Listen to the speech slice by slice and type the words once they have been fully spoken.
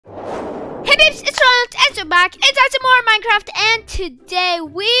Hey babes, it's Ronald, and so back. It's time some more Minecraft, and today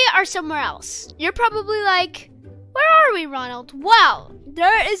we are somewhere else. You're probably like, where are we, Ronald? Well,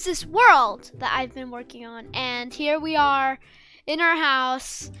 there is this world that I've been working on, and here we are in our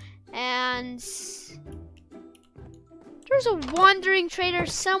house, and there's a wandering trader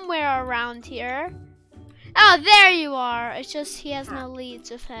somewhere around here. Oh, there you are. It's just he has no leads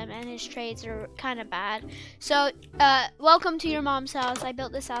with him, and his trades are kind of bad. So, welcome to your mom's house. I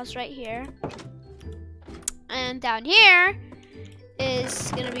built this house right here. And down here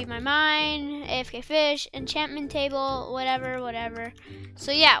is gonna be my mine, AFK fish, enchantment table, whatever.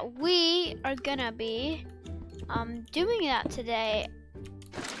 So yeah, we are gonna be doing that today.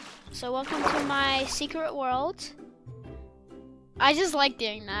 So welcome to my secret world. I just like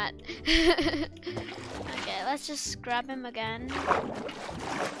doing that. Okay, let's just grab him again.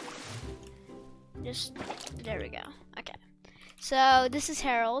 There we go. Okay. So this is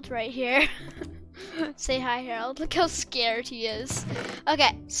Harold right here. Say hi, Harold. Look how scared he is.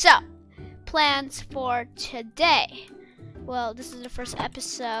 Okay, so plans for today. Well, this is the first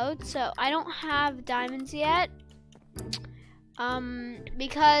episode, so I don't have diamonds yet.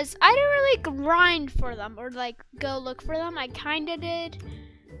 Because I didn't really grind for them or like go look for them. I kinda did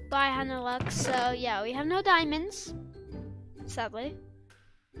by hand of luck. So yeah, we have no diamonds, sadly.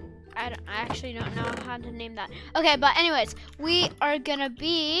 I actually don't know how to name that. Okay, but anyways, we are gonna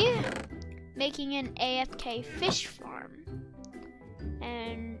be making an AFK fish farm.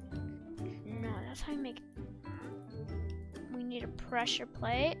 And no, that's how you make it. We need a pressure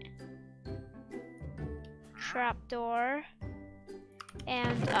plate, trapdoor,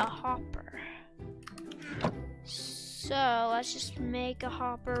 and a hopper. So let's just make a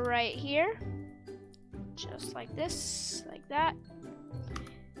hopper right here. Just like this, like that.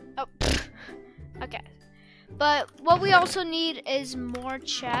 Oh, okay. But what we also need is more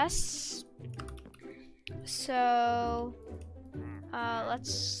chests. So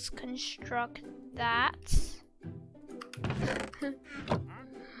let's construct that.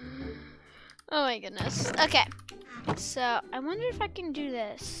 Oh my goodness. Okay. So I wonder if I can do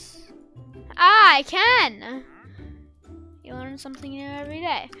this. Ah, I can! You learn something new every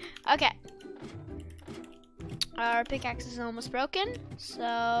day. Okay. Our pickaxe is almost broken,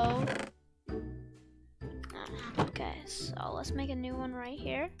 so... Okay, so let's make a new one right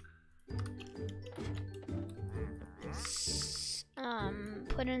here.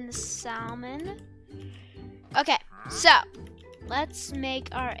 Put in the salmon. Okay, so let's make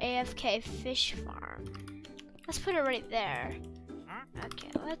our AFK fish farm. Let's put it right there.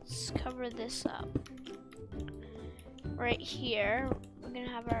 Okay, let's cover this up. Right here, we're gonna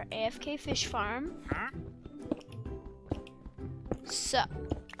have our AFK fish farm. So,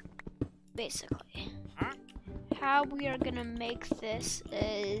 basically, how we are gonna make this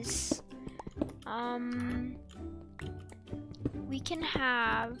is, we can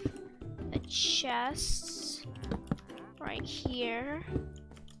have a chest right here.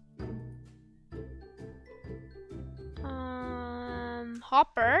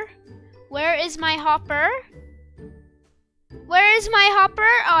 Hopper. Where is my hopper? Where is my hopper?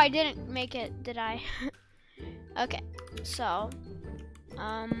 Oh, I didn't make it, did I? Okay, so,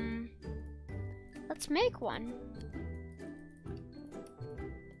 let's make one.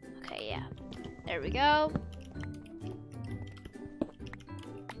 Okay, yeah, there we go.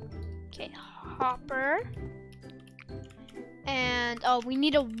 Okay, hopper. And, oh, we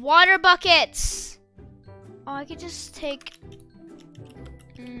need a water bucket. Oh, I could just take,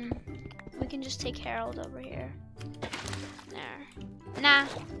 we can just take Harold over here. There. Nah.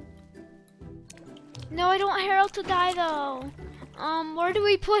 No, I don't want Harold to die though. Where do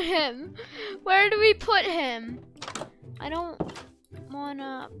we put him? Where do we put him? I don't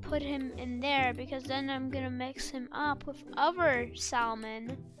wanna put him in there because then I'm gonna mix him up with other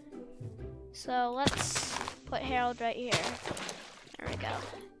salmon. So let's put Harold right here. There we go.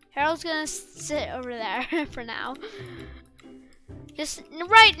 Harold's gonna sit over there for now. Just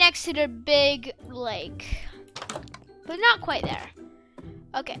right next to the big lake. But not quite there.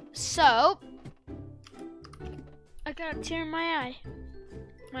 Okay, so I got a tear in my eye.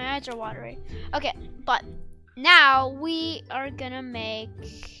 My eyes are watery. Okay, but now we are gonna make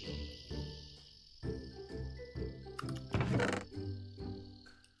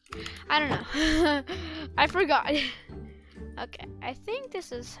I don't know. I forgot. Okay, I think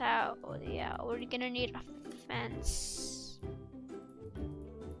this is how, yeah, we're gonna need a fence.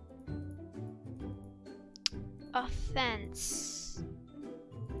 A fence.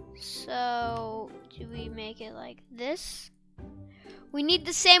 So, do we make it like this? We need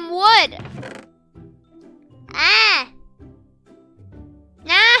the same wood. Ah!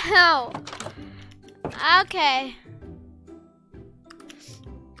 No. Okay.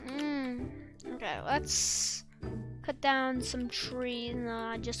 Okay, let's cut down some trees.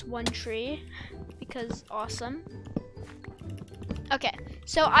 No, just one tree. Because awesome. Okay,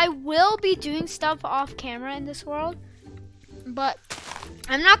 so I will be doing stuff off camera in this world. But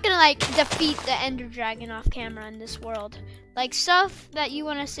I'm not gonna like defeat the Ender Dragon off camera in this world. Like stuff that you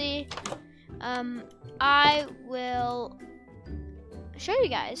wanna see, I will show you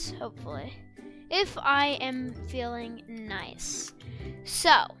guys, hopefully, if I am feeling nice.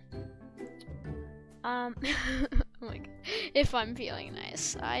 So, oh my God, if I'm feeling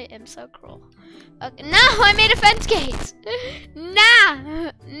nice, I am so cruel. Okay, no, I made a fence gate.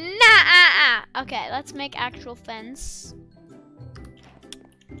 Nah. Okay, let's make actual fence.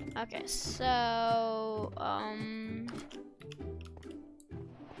 Okay, so,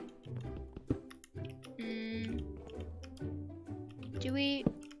 do we,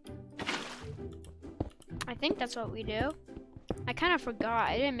 I think that's what we do. I kind of forgot.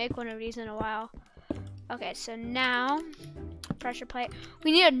 I didn't make one of these in a while. Okay, so now, pressure plate.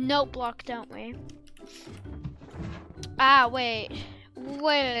 We need a note block, don't we? Ah, wait.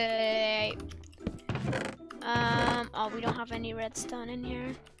 Oh, we don't have any redstone in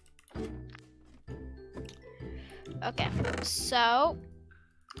here. Okay, so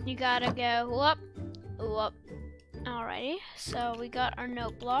you gotta go up. Alrighty, so we got our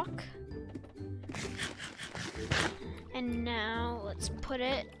note block. And now let's put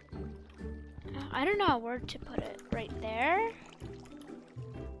it, I don't know where to put it. Right there.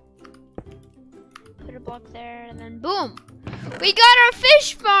 Put a block there and then boom. We got our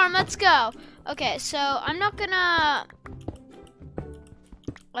fish farm, let's go. Okay, so I'm not gonna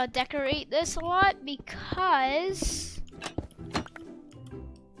decorate this a lot because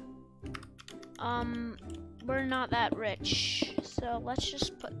we're not that rich. So let's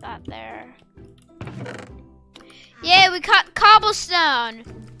just put that there. Yeah, we caught cobblestone.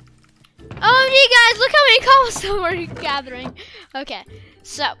 OMG guys, look how many cobblestone we're gathering. Okay,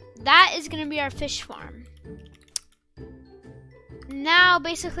 so that is gonna be our fish farm. Now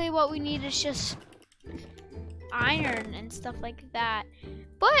basically what we need is just iron and stuff like that.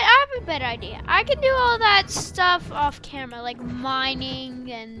 But I have a better idea. I can do all that stuff off camera, like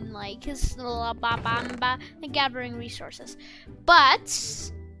mining and like gathering resources.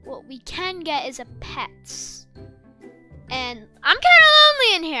 But what we can get is a pet. And I'm kind of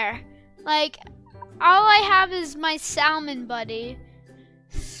lonely in here. Like, all I have is my salmon buddy.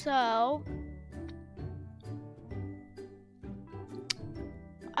 So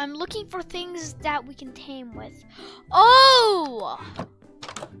I'm looking for things that we can tame with. Oh!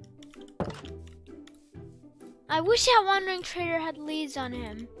 I wish that wandering trader had leads on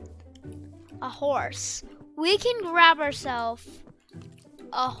him. A horse. We can grab ourselves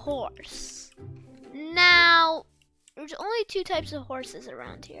a horse. Now, there's only 2 types of horses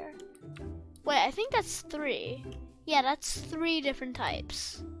around here. Wait, I think that's 3. Yeah, that's 3 different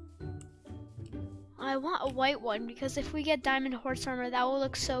types. I want a white one because if we get diamond horse armor, that will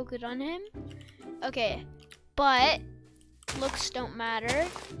look so good on him. Okay, but looks don't matter.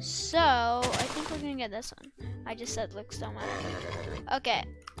 So I think we're gonna get this one. I just said looks don't matter. Okay,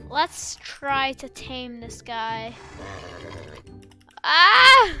 let's try to tame this guy.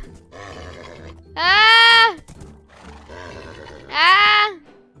 Ah! Ah! Ah!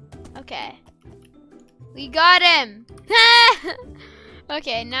 Okay, we got him.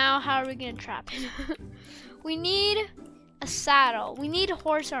 Okay, now how are we gonna trap him? We need a saddle. We need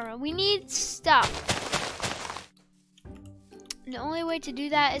horse armor. We need stuff. The only way to do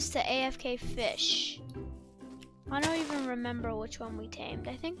that is to AFK fish. I don't even remember which one we tamed.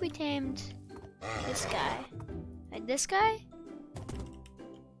 I think we tamed this guy. Like this guy?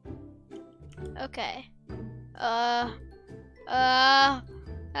 Okay.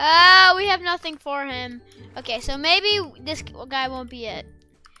 We have nothing for him. Okay, so maybe this guy won't be it.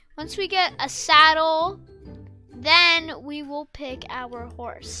 Once we get a saddle, then we will pick our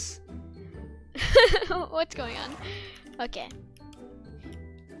horse. What's going on? Okay.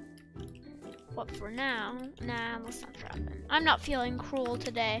 But for now, nah, let's not trap him. I'm not feeling cruel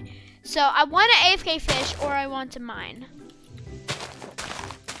today. So I want to AFK fish or I want to mine.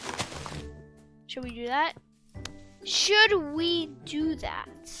 Should we do that? Should we do that?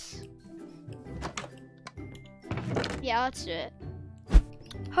 Yeah, let's do it.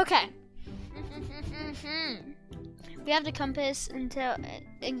 Okay. We have the compass until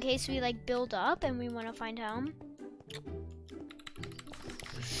in case we like build up and we want to find home.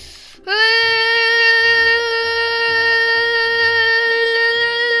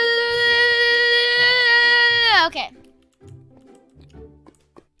 Okay.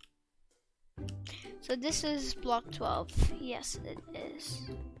 So this is block 12. Yes, it is.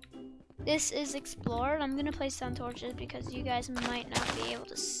 This is explored. I'm gonna place down torches because you guys might not be able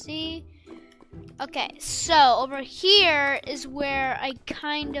to see. Okay, so over here is where I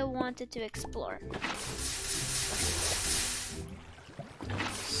kinda wanted to explore.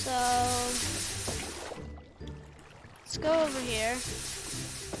 So let's go over here.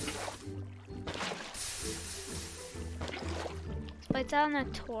 Let's place down a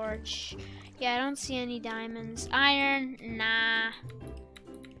torch. Yeah, I don't see any diamonds. Iron, nah.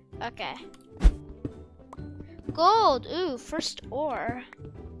 Okay. Gold, ooh, first ore.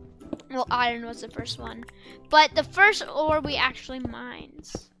 Well, iron was the first one. But the first ore we actually mined.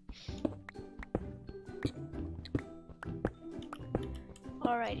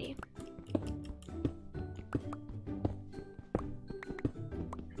 Alrighty.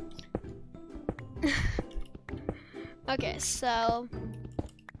 Okay, so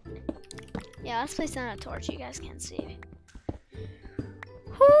yeah, let's place down a torch. You guys can't see.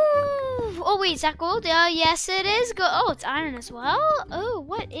 Whew. Oh wait, is that gold? Yes, it is gold. Oh, it's iron as well. Oh,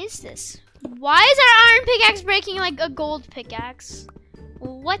 what is this? Why is our iron pickaxe breaking like a gold pickaxe?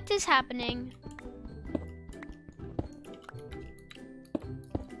 What is happening?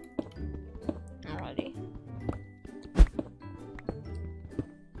 Alrighty.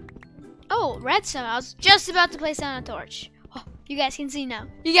 Oh, redstone. I was just about to place down a torch. Oh, you guys can see now.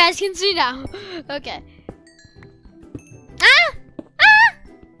 You guys can see now. Okay. Ah! Ah!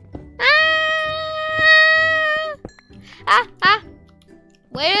 Ah! Ah! Ah!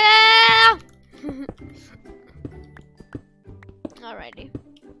 Well! Alrighty.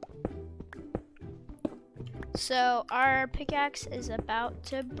 So our pickaxe is about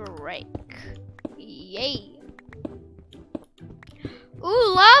to break. Yay!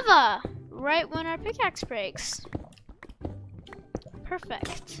 Ooh, lava! Right when our pickaxe breaks.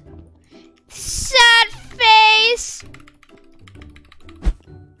 Perfect. Sad face!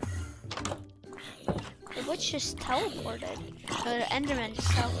 The witch just teleported. The Enderman just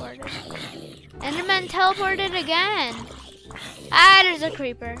teleported. Enderman teleported again. Ah, there's a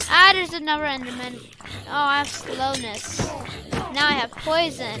creeper. Ah, there's another Enderman. Oh, I have slowness. Now I have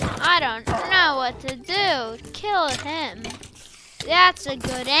poison. I don't know what to do. Kill him. That's a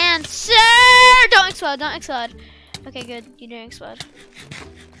good answer. Don't explode. Don't explode. Okay, good. You didn't explode.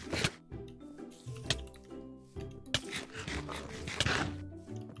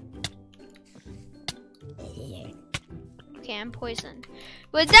 Okay, I'm poisoned.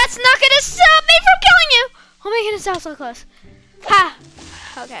 But that's not gonna stop me from killing you! Oh my goodness, that was so close. Ha!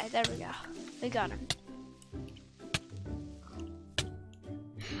 Okay, there we go. We got him.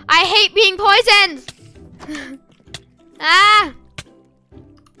 I hate being poisoned! Ah!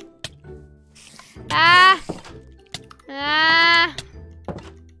 Ah! Ah!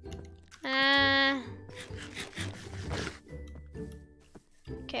 Ah!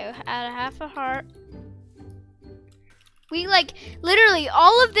 Okay, add a half a heart. We like literally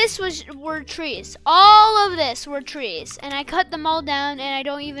all of this were trees. All of this were trees, and I cut them all down, and I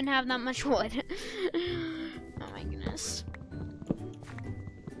don't even have that much wood. Oh my goodness!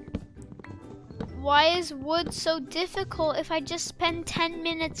 Why is wood so difficult? If I just spend 10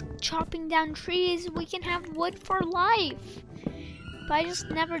 minutes chopping down trees, we can have wood for life. But I just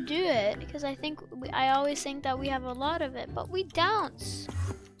never do it because I always think that we have a lot of it, but we don't.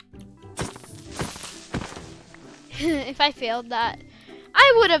 If I failed that,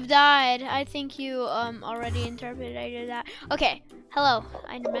 I would have died. I think you already interpreted that. Okay, hello,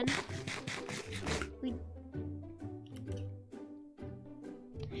 Enderman.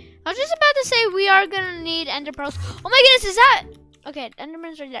 I was just about to say we are gonna need ender pearls. Oh my goodness, is that? Okay,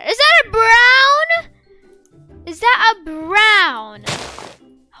 Enderman's right there. Is that a brown? Is that a brown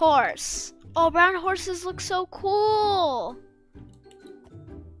horse? Oh, brown horses look so cool.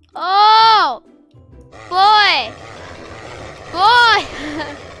 Oh, boy. Boy!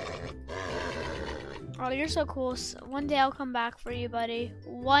 Oh, you're so cool. One day I'll come back for you, buddy.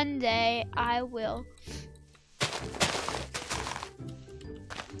 One day I will.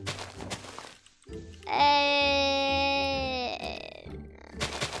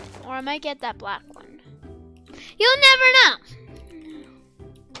 Or I might get that black one. You'll never know.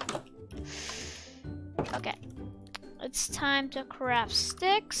 Okay. It's time to craft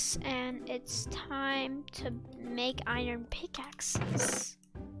sticks, and it's time to make iron pickaxes.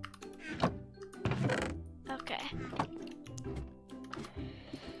 Okay.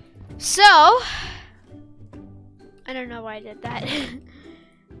 So, I don't know why I did that.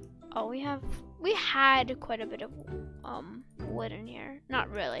 Oh, we had quite a bit of wood in here. Not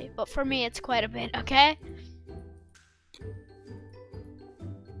really, but for me it's quite a bit, okay?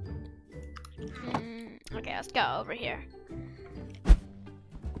 Okay, let's go over here.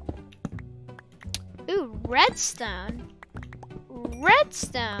 Ooh, redstone.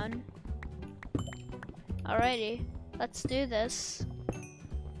 Redstone. Alrighty, let's do this.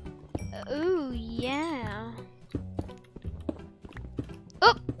 Ooh, yeah.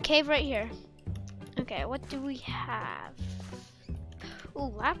 Oh, cave right here. Okay, what do we have?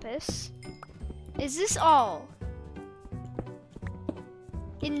 Ooh, lapis. Is this all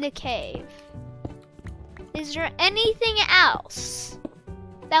in the cave? Is there anything else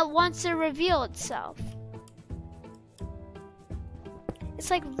that wants to reveal itself?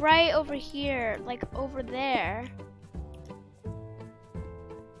 It's like right over here, like over there.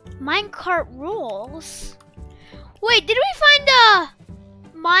 Minecart rules? Wait, did we find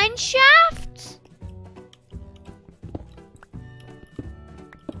a mine shaft?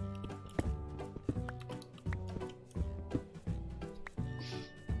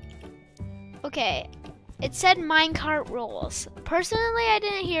 Okay, it said minecart rules. Personally, I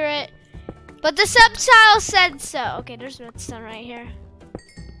didn't hear it, but the subtitle said so. Okay, there's redstone right here.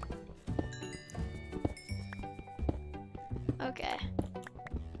 Okay.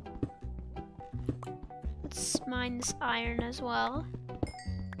 Let's mine this iron as well.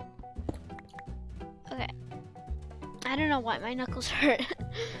 Okay. I don't know why my knuckles hurt.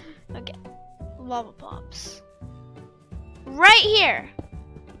 Okay. Lava pops. Right here.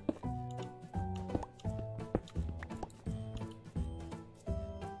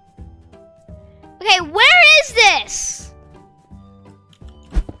 Okay, where is this?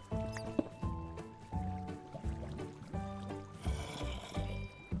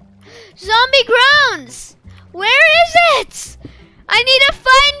 Zombie groans! Where is it? I need to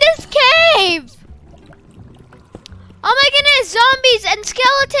find this cave! Oh my goodness, zombies and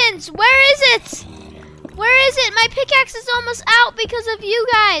skeletons! Where is it? Where is it? My pickaxe is almost out because of you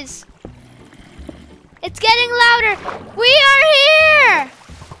guys. It's getting louder. We are here!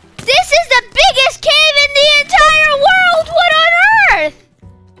 This is the biggest cave in the entire world! What on earth?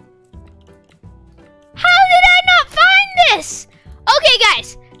 How did I not find this? Okay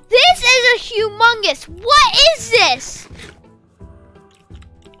guys, this is a humongous. What is this?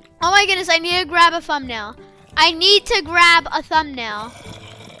 Oh my goodness, I need to grab a thumbnail. I need to grab a thumbnail.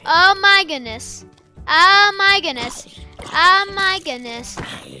 Oh my goodness. Oh my goodness. Oh my goodness.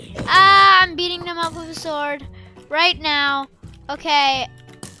 I'm beating them up with a sword right now. Okay.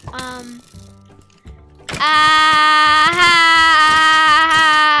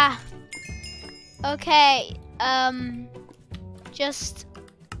 Okay. Just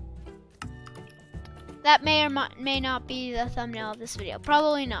that may or may not be the thumbnail of this video.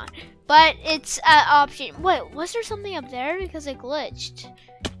 Probably not. But it's an option. Wait, was there something up there? Because it glitched.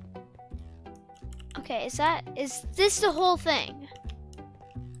 Okay, is this the whole thing?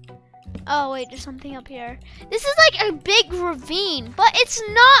 Oh wait, there's something up here. This is like a big ravine, but it's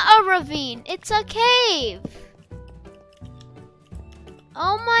not a ravine. It's a cave.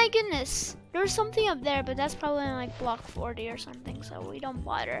 Oh my goodness. There's something up there, but that's probably in like block 40 or something, so we don't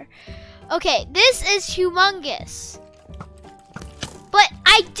bother. Okay, this is humongous. But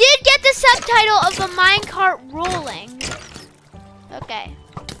I did get the subtitle of the minecart rolling. Okay.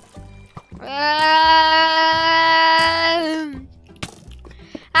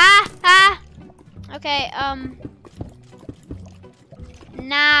 Okay,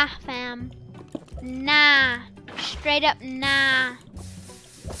 nah, fam. Nah. Straight up nah.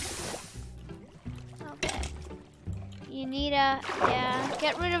 Okay. You need a, yeah,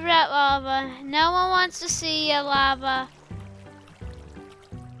 get rid of that lava. No one wants to see your lava.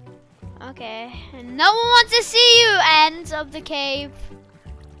 Okay, and no one wants to see you, ends of the cave.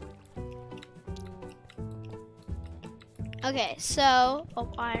 Okay, so,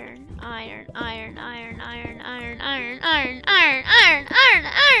 oh, iron. Ha,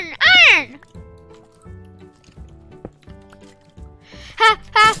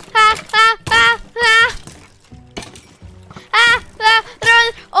 ha, ha, ha, ha, ha.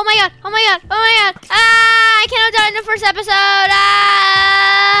 Oh my god, oh my god, oh my god. I cannot die in the first episode.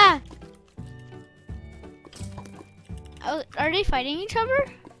 Oh, are they fighting each other?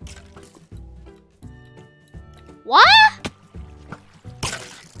 What?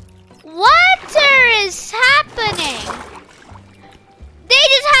 What is happening? They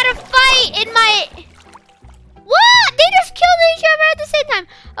just had a fight in my... What? They just killed each other at the same time.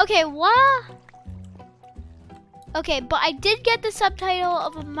 Okay, what? Okay, but I did get the subtitle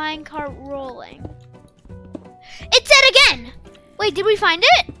of a minecart rolling. It said again! Wait, did we find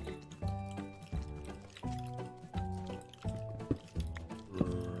it?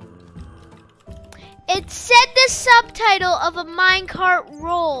 It said the subtitle of a minecart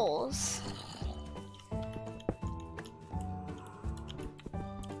rolls.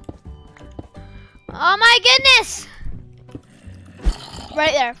 Oh my goodness!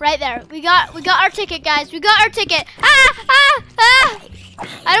 Right there, right there. We got our ticket, guys. We got our ticket. Ah, ah, ah!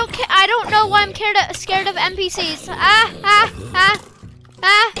 I don't know why I'm scared of NPCs. Ah, ah, ah,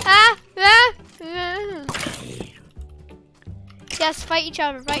 ah, ah, ah. Yes, fight each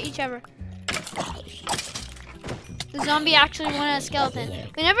other, fight each other. The zombie actually won a skeleton.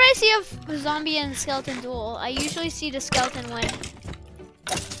 Whenever I see a zombie and skeleton duel, I usually see the skeleton win.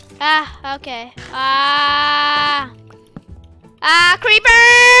 Ah, okay. Ah. Ah,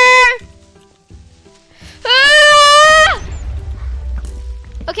 creeper! Ah!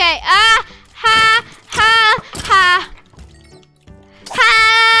 Okay, ah, ha, ha, ha. Ha!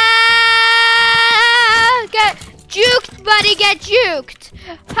 Get juked, buddy, get juked.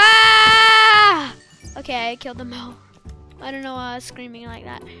 Ha! Okay, I killed them all. I don't know why I was screaming like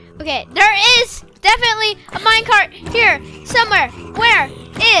that. Okay, there is definitely a minecart here somewhere. Where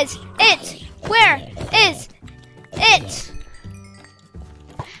is it? Where is it?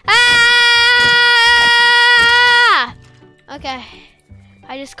 Ah! Okay,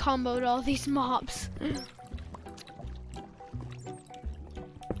 I just comboed all these mobs.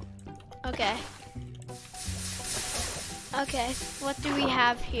 Okay. Okay, what do we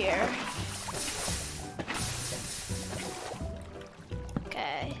have here?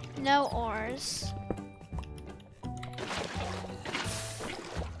 Okay, no ores.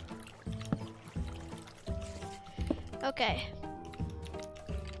 Okay.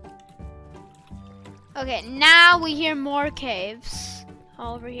 Okay, now we hear more caves.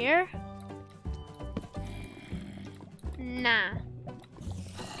 All over here? Nah.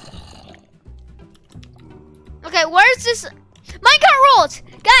 Okay, where's this? Minecart rules!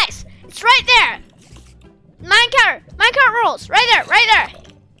 Guys, it's right there! Minecart rules! Right there, right there!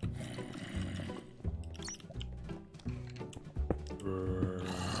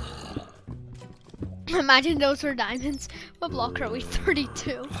 Imagine those were diamonds. What block are we?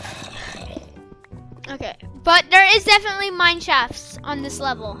 32. Okay, but there is definitely mine shafts on this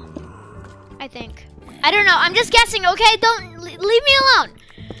level. I think. I don't know, I'm just guessing, okay? Don't, leave me alone.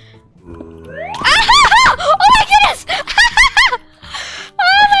 Ah! Oh my goodness!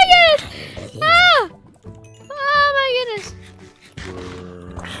 Oh my goodness! Ah! Oh my goodness!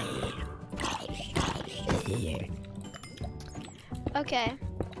 Okay.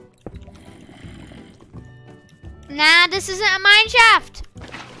 Nah, this isn't a mine shaft.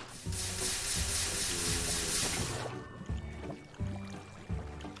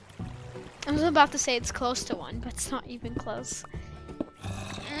 I was about to say it's close to one, but it's not even close.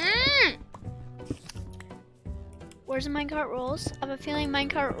 Where's the minecart rules? I have a feeling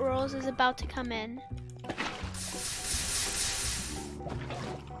minecart rules is about to come in.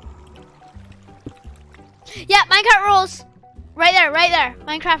 Yeah, minecart rules. Right there, right there.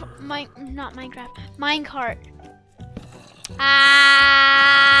 Not Minecraft. Minecart. Ah,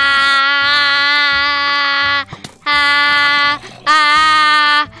 ah,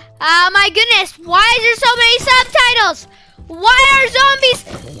 ah. Oh my goodness, why is there so many subtitles? Why are zombies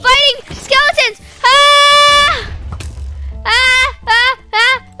fighting skeletons? Ah! Ah! Ah!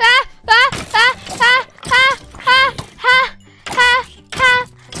 Ah! Ah! Ah! Ah! Ah! Ah! Ah! Ah! Ah! Ah!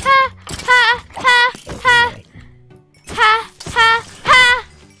 Ah! Ah! Ah!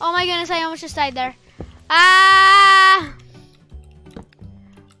 Oh my goodness, I almost just died there. Ah!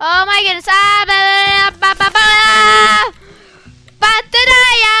 Oh my goodness. Ah! Ba ba ba ba.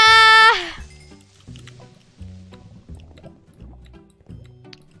 Batadaya!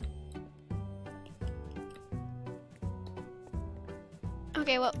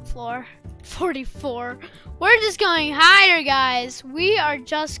 Okay, what floor? 44. We're just going higher, guys. We are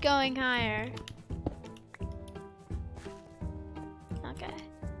just going higher. Okay.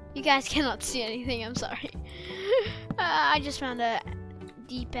 You guys cannot see anything, I'm sorry. I just found a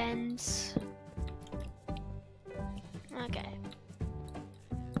deep ends. Okay.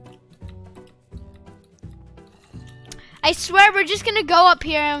 I swear we're just gonna go up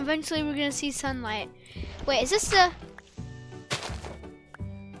here and eventually we're gonna see sunlight. Wait, is this the...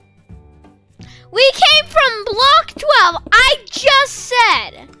 We came from block 12, I just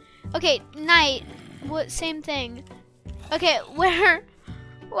said. Okay, night, what, same thing. Okay,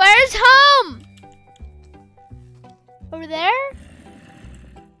 where's home? Over there?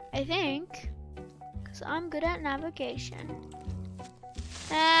 I think, because I'm good at navigation.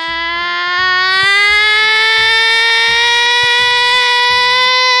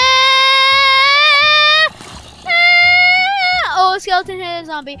 Oh, skeleton hit a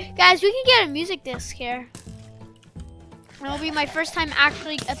zombie. Guys, we can get a music disc here. It'll be my first time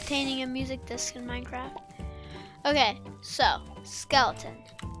actually obtaining a music disc in Minecraft. Okay, so, skeleton.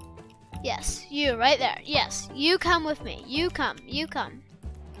 Yes, you right there. Yes, you come with me. You come.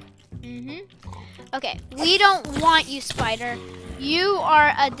 Okay, we don't want you, spider. You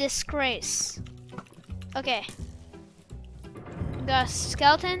are a disgrace. Okay. The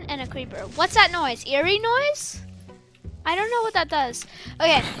skeleton and a creeper. What's that noise? Eerie noise? I don't know what that does.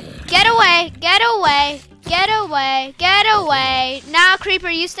 Okay, get away, get away, get away, get away. Now, creeper,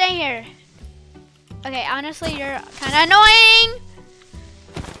 you stay here. Okay, honestly, you're kind of annoying.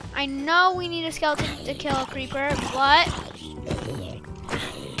 I know we need a skeleton to kill a creeper, but...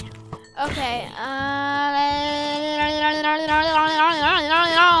 Okay,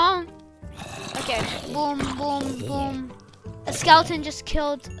 okay, boom, boom, boom. A skeleton just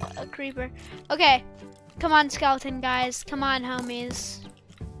killed a creeper. Okay, come on, skeleton guys. Come on, homies.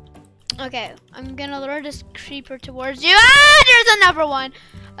 Okay, I'm gonna lure this creeper towards you. Ah, there's another one.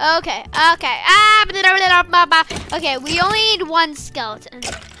 Okay, okay. Okay, we only need one skeleton.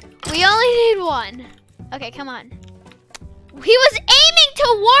 We only need one. Okay, come on. He was aiming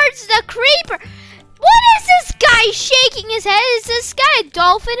towards the creeper. What is this guy shaking his head? Is this guy a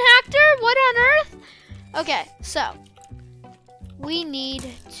dolphin actor? What on earth? Okay, so we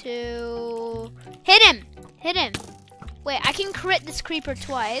need to hit him. Hit him. Wait, I can crit this creeper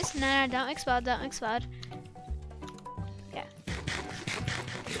twice. No, don't explode, don't explode. Okay.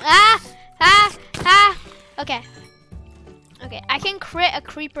 Okay. Okay, I can crit a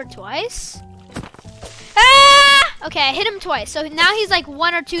creeper twice. Okay, I hit him twice. So now he's like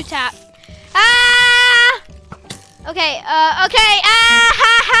 1 or 2 tap. Okay, okay.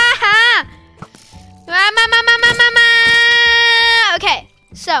 Okay,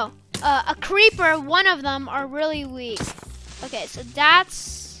 so a creeper, one of them are really weak. Okay, so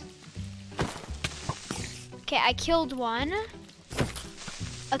that's... Okay, I killed one.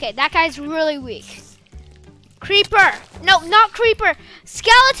 Okay, that guy's really weak. Creeper! No, not creeper!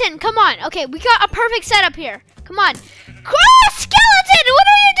 Skeleton, come on. Okay, we got a perfect setup here. Come on. Skeleton, what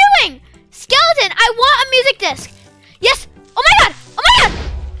are you doing? Skeleton, I want a music disc. Yes! Oh my god! Oh my god!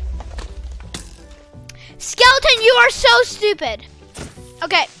 Skeleton, you are so stupid.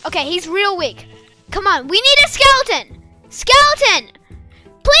 Okay, okay, he's real weak. Come on, we need a skeleton. Skeleton!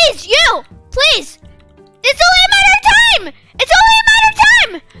 Please, you! Please! It's only a matter of time! It's only a matter of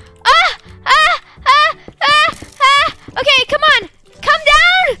time! Okay, come on! Come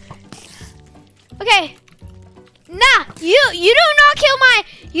down! Okay. Nah, you do not kill my...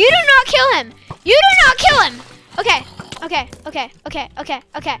 You do not kill him! You do not kill him! Okay, okay, okay, okay, okay,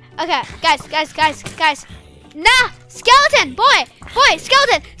 okay, okay. Guys. Nah! Skeleton! Boy!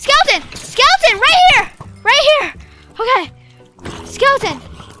 Skeleton! Skeleton! Right here! Okay. Skeleton!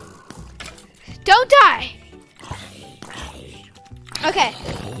 Don't die! Okay.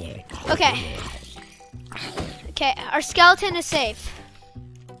 Okay, our skeleton is safe.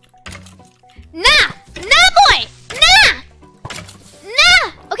 Nah! Boy!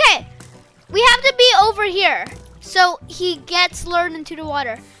 Nah! Okay. We have to be over here so he gets lured into the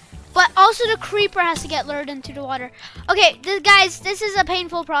water. But also the creeper has to get lured into the water. Okay, guys, this is a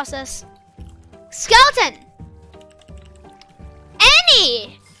painful process. Skeleton!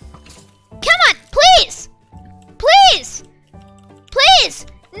 Annie! Come on, please! Please!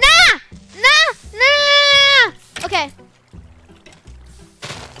 Nah! Okay.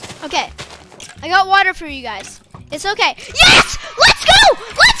 Okay. I got water for you guys. It's okay. Yes! Let's go,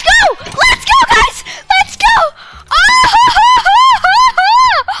 guys! Let's go!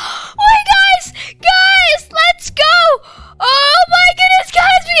 Wait, guys! Let's go! Oh my goodness,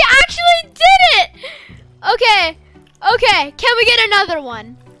 guys! We actually did it! Okay. Can we get another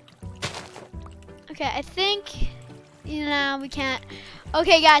one? Okay, I think... No, we can't.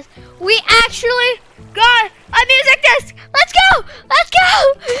 Okay, guys. We actually got a music disc! Let's go!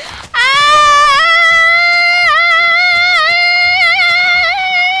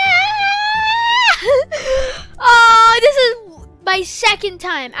 Oh, this is my second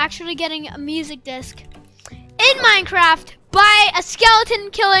time actually getting a music disc in Minecraft by a skeleton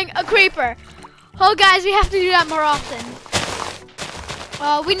killing a creeper. Oh, guys, we have to do that more often.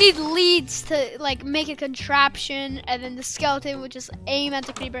 We need leads to like make a contraption, and then the skeleton would just aim at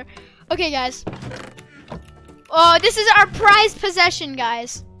the creeper. Okay, guys. Oh, this is our prized possession,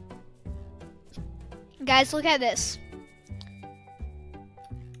 guys. Guys, look at this.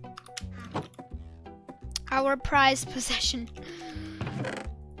 Our prized possession.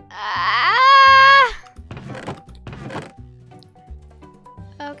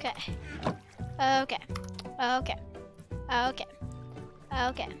 Okay.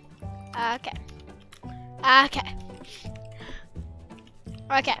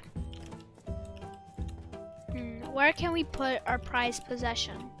 Where can we put our prized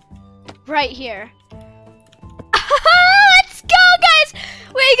possession? right here. Let's go, guys!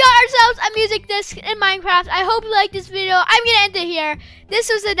 We got ourselves a music disc in Minecraft. I hope you liked this video. I'm gonna end it here. This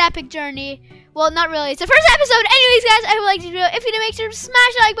was an epic journey. Well, not really. It's the first episode. Anyways, guys, I hope you liked this video. If you did, make sure to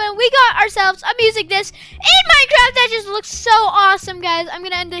smash the like button. We got ourselves a music disc in Minecraft. That just looks so awesome, guys. I'm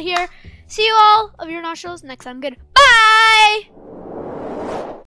gonna end it here. See you all of your nostrils next time. Good.